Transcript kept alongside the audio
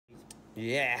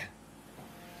Yeah.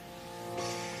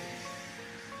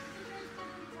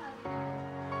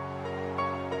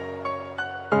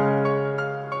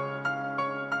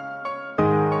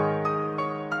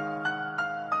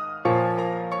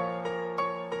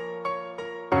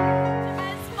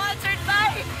 Sponsored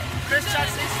by Christian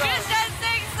Singson. Christian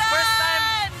Singson. First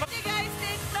time. You guys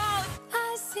take note.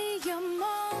 I see your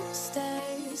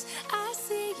monsters. I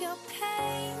see your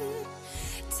pain.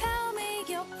 Tell me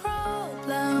your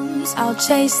problems. I'll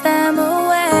chase them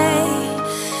away.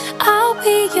 I'll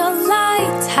be your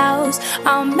lighthouse.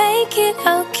 I'll make it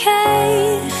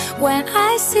okay. When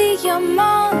I see your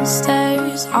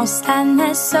monsters, I'll stand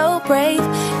there so brave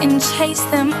and chase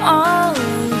them all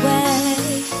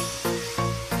away.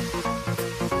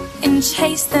 And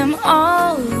chase them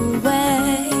all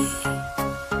away.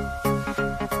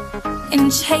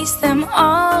 And chase them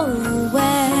all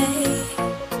away.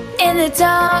 In the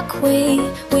dark, we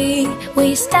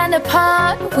stand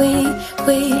apart. We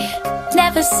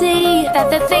never see that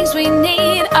the things we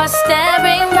need are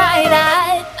staring right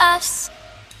at us.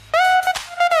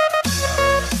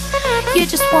 You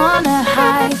just wanna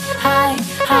hide, hide,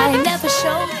 hide, never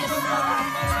show your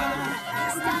signs.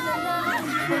 Stand alone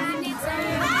when you need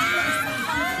someone. The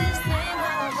hardest thing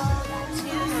of all that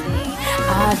you see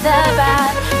are the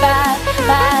bad, bad,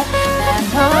 bad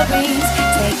memories.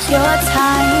 Take your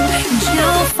time and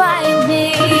you'll find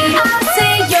me. I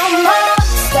see your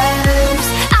monsters,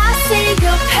 I see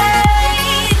your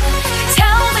pain.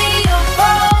 Tell me your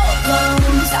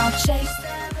problems, I'll chase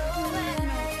them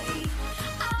away.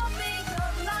 I'll be your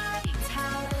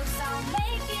lighthouse, I'll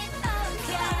make it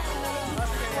okay.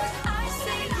 When I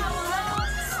see your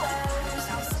monsters,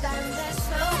 I'll stand there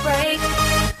so brave.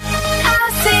 I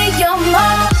see your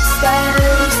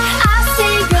monsters, I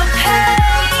see your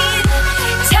pain.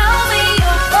 Tell me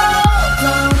your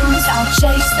problems, I'll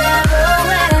chase them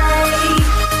away.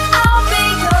 I'll be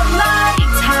your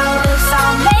lighthouse,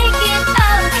 I'll make it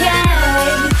okay.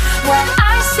 When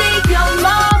I see your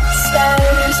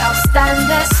monsters, I'll stand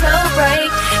there so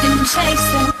brave and chase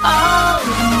them all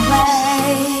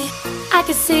away. I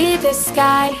can see the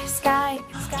sky, sky,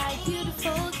 sky,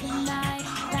 beautiful tonight.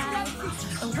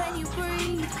 And when you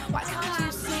breathe, why can't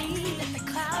you see that the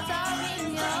clouds are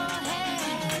in your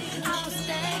head? I will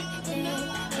stay here,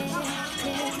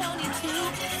 there's no need to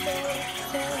stay.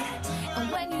 And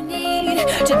when you need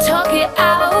to talk it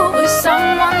out with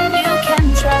someone you can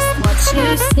trust, what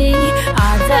you see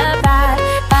are the bad,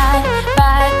 bad,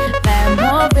 bad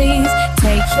memories.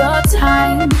 Take your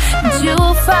time and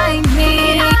you'll find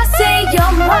me. I see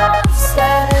your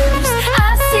monsters, I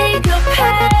see your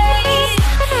pain.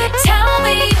 Tell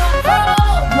me your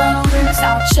problems,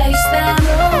 I'll chase them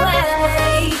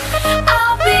away.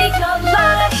 I'll be your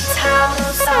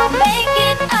lighthouse, I'll make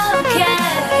it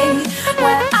okay.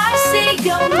 When I see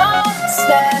your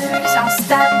monsters, I'll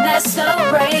stand there so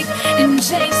brave and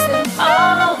chase them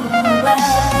all away.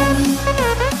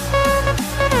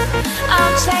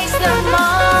 I'll chase them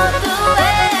all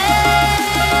away.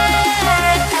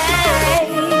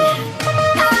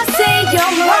 I see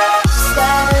your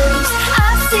monsters, I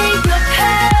see your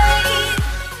pain.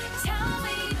 Tell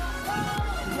me your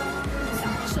problems,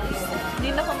 I'll chase them. Hindi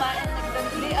na kumain,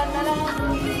 nagdandlian na lang.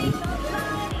 I'll be your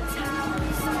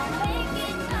lighthouse, I'll make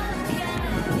it okay.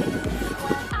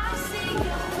 When I see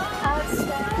your monsters,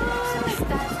 I'll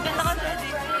stand there so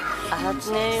brave. At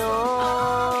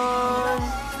ngayon,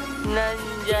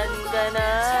 nandyan ka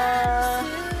na,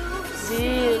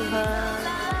 Zilha.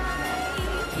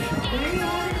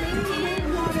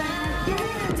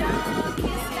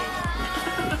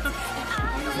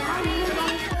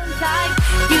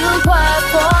 You were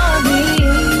for me,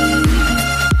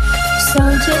 so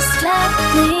just let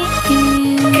me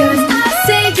in. 'Cause I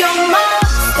see your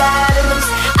monsters,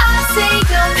 I see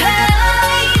your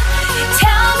pain.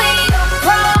 Tell me your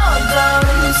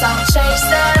problems, I'll chase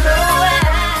them away.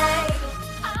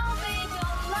 I'll be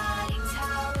your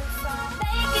lighthouse, I'll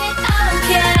make it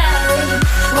okay.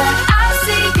 When I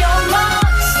see your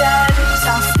monsters,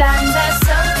 I'll stand there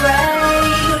so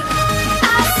brave.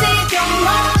 I see your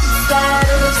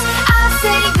monsters, I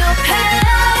see your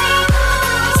pain.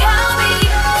 Tell me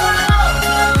your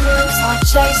problems, I'll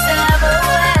chase them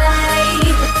away.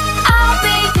 I'll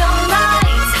be your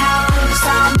lighthouse,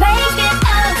 I'll make it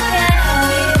okay.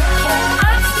 When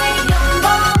I see your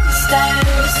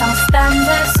monsters, I'll stand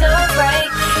there so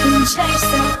brave and chase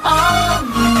them all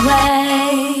away.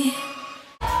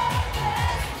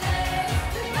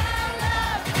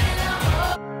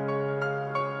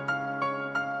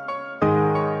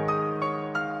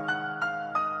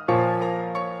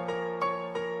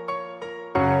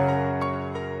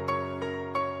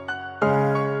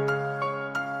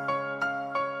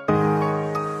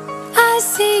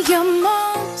 see your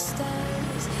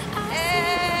monsters.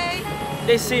 Hey!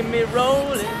 They see me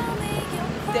rolling.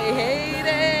 They hate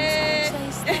it!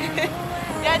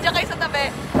 Yan, dyan kayo sa tabi.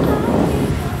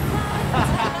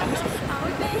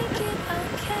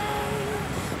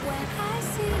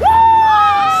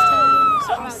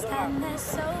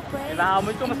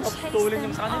 Kailangan ko mas paputulin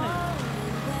yung sa kanila.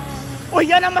 Uy,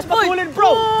 yan ang mas papulin,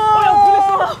 bro! Uy, ang bilis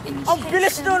mo! Ang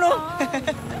bilis no, no?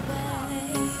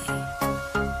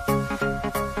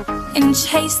 And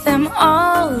chase them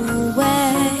all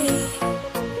away.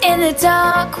 In the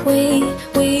dark, we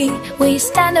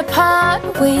stand apart.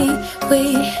 We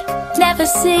never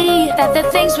see that the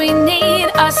things we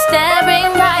need are staring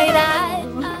right at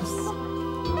us.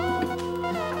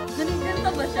 Ganito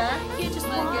ba siya? You just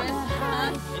Marcus?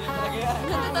 Ha?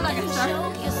 Ganito talaga siya?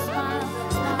 show your smile.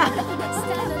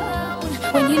 Stand alone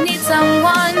when you need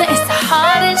someone. It's the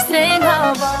hardest thing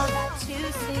of all that you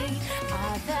see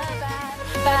are the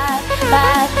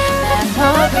bad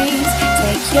memories.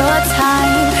 Take your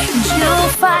time and you'll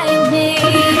find me.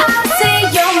 I see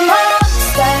your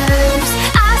monsters,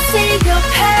 I see your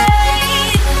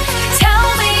pain. Tell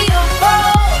me your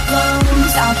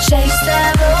problems, I'll chase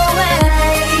them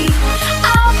away.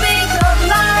 I'll be your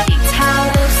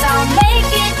lighthouse, I'll make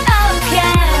it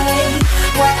okay.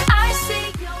 When I see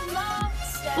your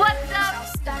monsters, what's up? I'll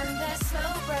stand there so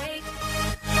brave.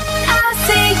 I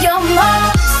see your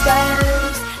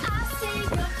monsters, I see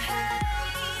your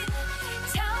pain.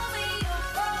 Tell me your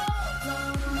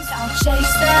problems, I'll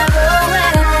chase them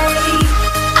away.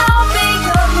 I'll be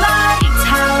your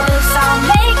lighthouse, I'll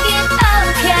make it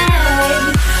okay.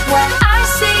 When I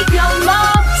see your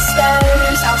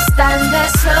monsters, I'll stand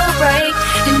there so brave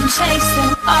and chase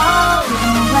them all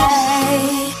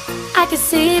away. I can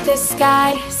see the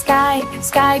sky,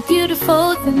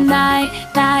 beautiful the night.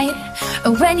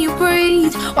 And when you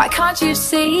breathe, why can't you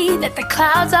see that the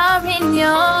clouds are in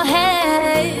your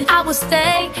head? I will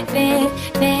stay near,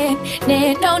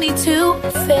 no need to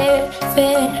fear.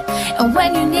 And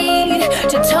when you need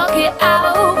to talk it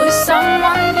out with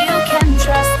someone you can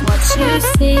trust, what you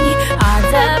see are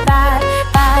the bad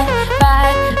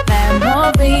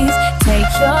memories.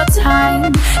 Take your time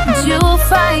and you'll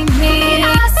find me.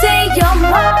 I see your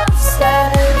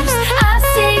monsters, I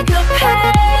see your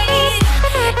pain.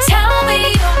 Tell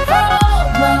me your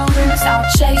problems, I'll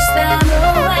chase them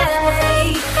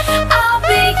away. I'll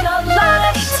be your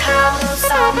lighthouse,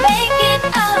 I'll make it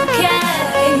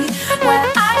okay. When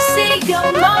I see your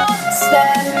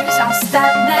monsters, I'll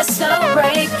stand there so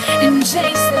brave and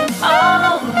chase them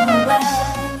all away.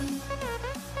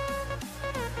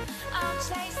 I'll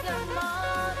chase them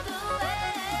all away.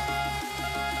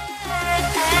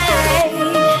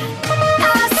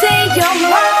 I see your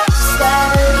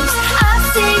monsters, I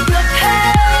see your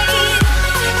pain.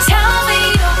 Tell me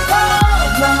your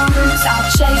problems, I'll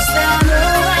chase them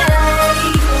away.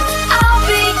 I'll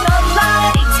be your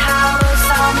lighthouse,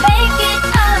 I'll make it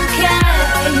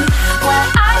okay. When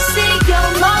I see your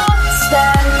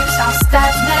monsters, I'll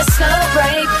stand there so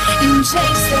brave and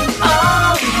chase them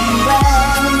all away.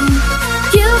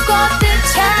 You've got the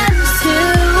chance to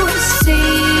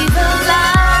see the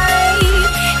light,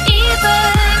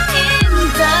 even in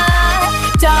the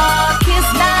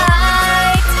darkest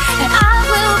night. And I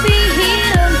will be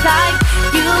here like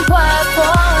you were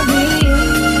for me.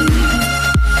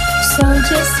 So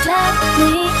just let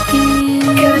me in.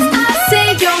 'Cause I see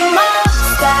your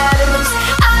monsters,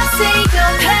 I see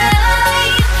your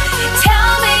pain.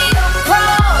 Tell me your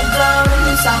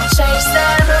problems, I'll chase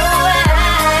them away.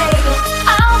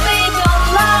 I'll be your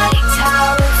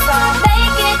lighthouse, I'll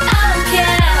make it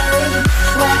okay.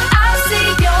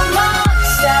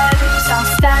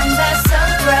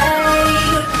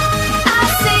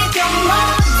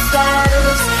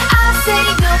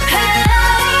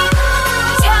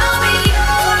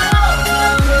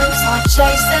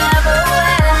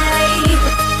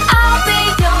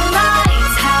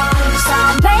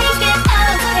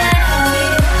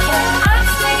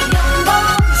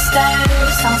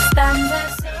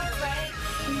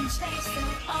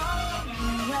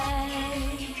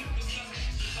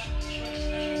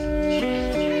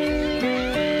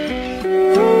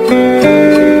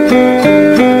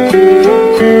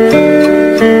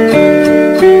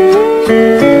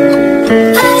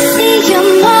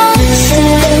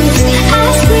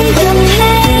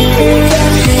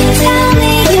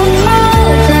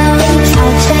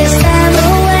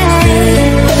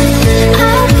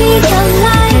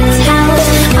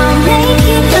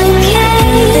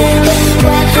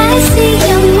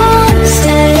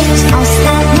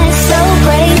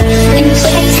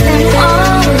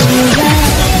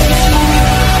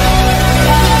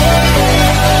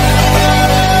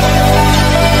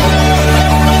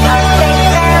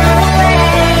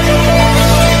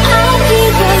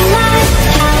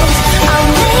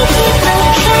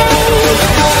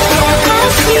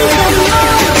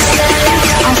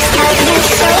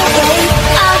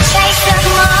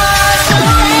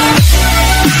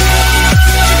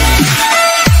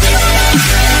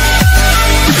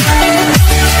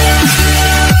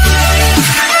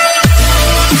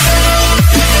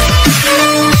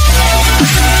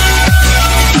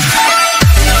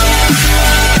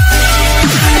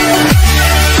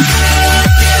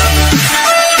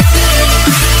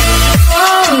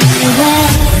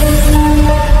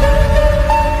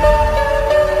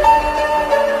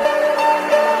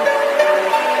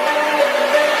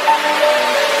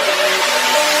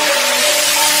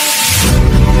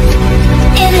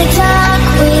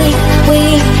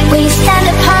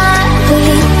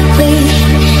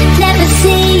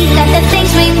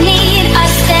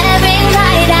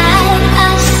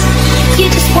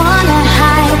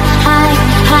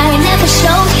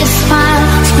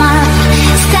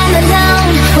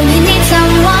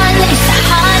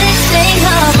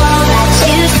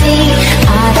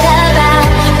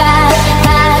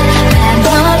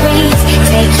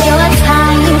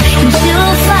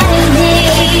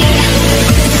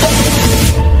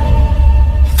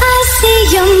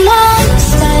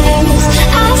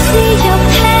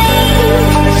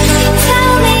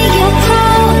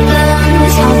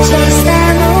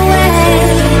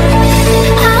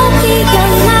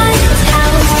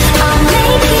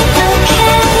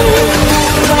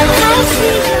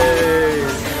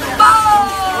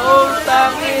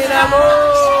 mo!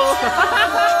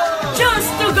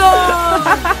 Choose to go!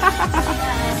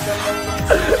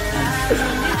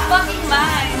 Fucking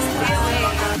mine. Stay away.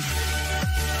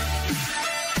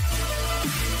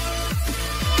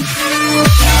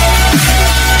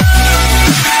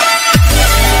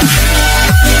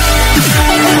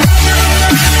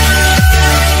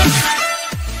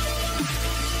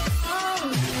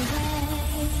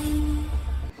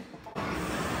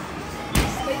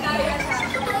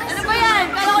 Ano ba yan?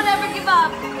 Kala ko never give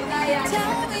up.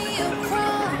 Tell me your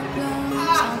problems,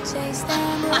 I'll chase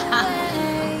them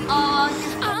away.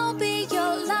 I'll be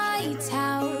your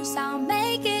lighthouse, I'll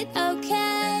make it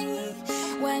okay.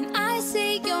 When I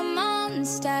see your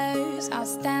monsters, I'll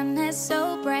stand there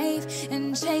so brave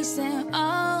and chase them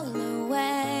all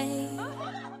away.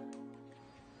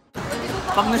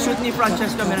 Pag na-shoot ni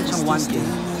Francesca, meron siyang 1K.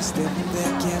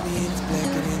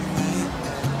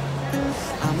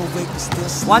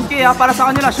 1K ha, para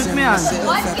sa kanila, shoot mo yan.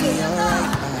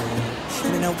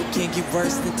 And I know it can't get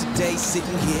worse than today.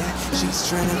 Sitting here, she's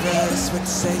trying to rehearse what to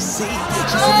say. See,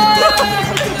 she's in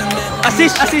the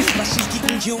Assist. she's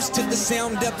getting used to the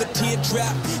sound of a teardrop.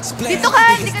 Dito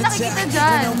ka, hindi ka nakikita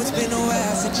dyan. It's been a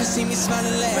while since you see me smile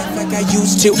and laugh like I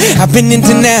used to. I've been in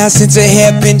denial since it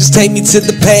happened. Just take me to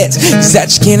the past, 'cause I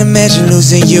just can't imagine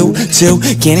losing you too.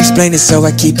 Can't explain it, so I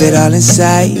keep it all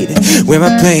inside. Wear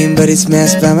my pain, but it's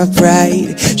masked by my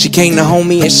pride. She came to hold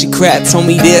me and she cried, told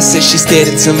me this, and she stared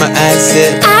into my eyes.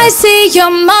 I see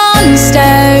your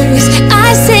monsters,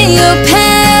 I see your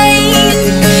pain.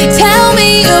 Tell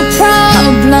me your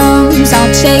problems, I'll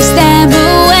chase them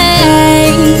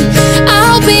away.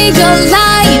 I'll be your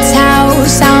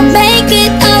lighthouse, I'll make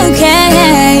it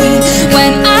okay.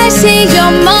 When I see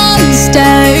your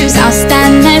monsters, I'll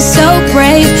stand there so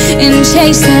brave and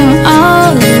chase them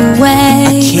all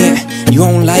away. I can't, you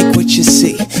don't like what you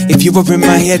see. If you were in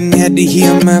my head and had to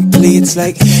hear my plea, it's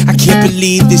like, I can't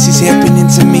believe this is happening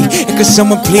to me. And could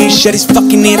someone please shut his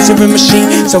fucking answering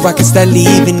machine, so I can start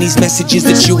leaving these messages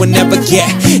that you will never get.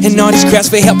 And all these cries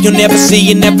for help you'll never see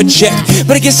and never check.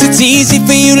 But I guess it's easy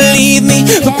for you to leave me,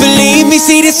 but believe me,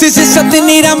 see, this isn't something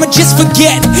that I'ma just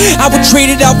forget. I would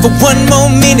trade it out for one more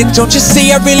minute. Don't you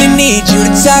see I really need you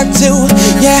to talk to?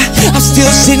 Yeah, I'm still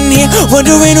sitting here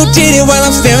wondering who did it, while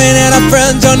I'm staring at our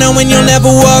front door knowing you'll never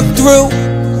walk through.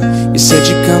 You said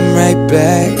you'd come right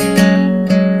back,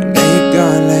 and now you're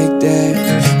gone like that.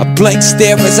 A blank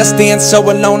stare as I stand so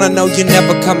alone, I know you're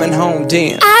never coming home,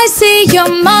 damn. I see your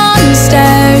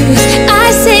monsters,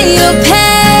 I see your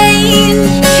pain.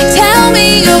 Tell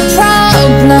me your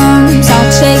problems,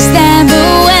 I'll chase them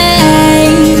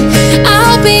away.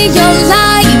 I'll be your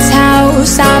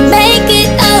lighthouse, I'll make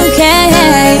it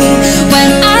okay. When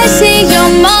I see your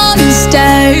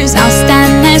monsters, I'll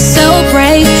stand there so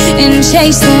brave and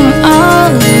chase them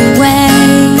all away.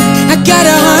 I got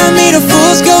a heart made of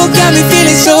fool's gold, got me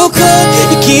feeling so cold.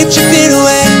 You keep chipping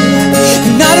away,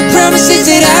 and all the promises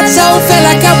that I told felt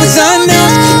like I was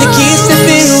unknown. They keep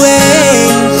slipping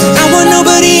away. I want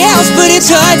nobody else, but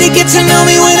it's hard to get to know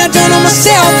me when I don't know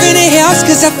myself. And it helps,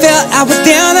 'cause I felt I was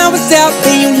down, I was out,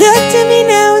 and you looked at me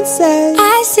now and said,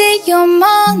 I see your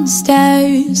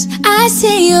monsters, I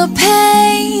see your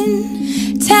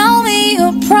pain. Tell me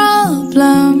your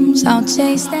problems, I'll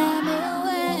chase them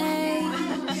away.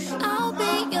 I'll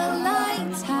be your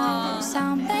lighthouse,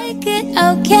 I'll make it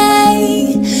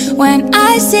okay. When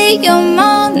I see your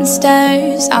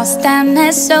monsters, I'll stand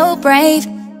there so brave.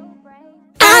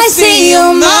 I see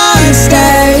your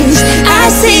monsters, I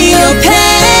see your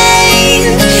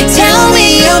pain. Tell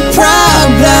me your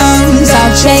problems,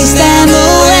 I'll chase them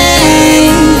away.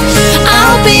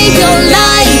 I'll be your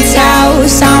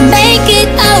lighthouse, I'll make it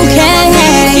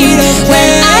okay. When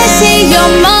I see your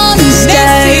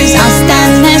monsters, I'll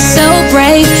stand there so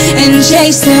brave and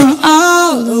chase them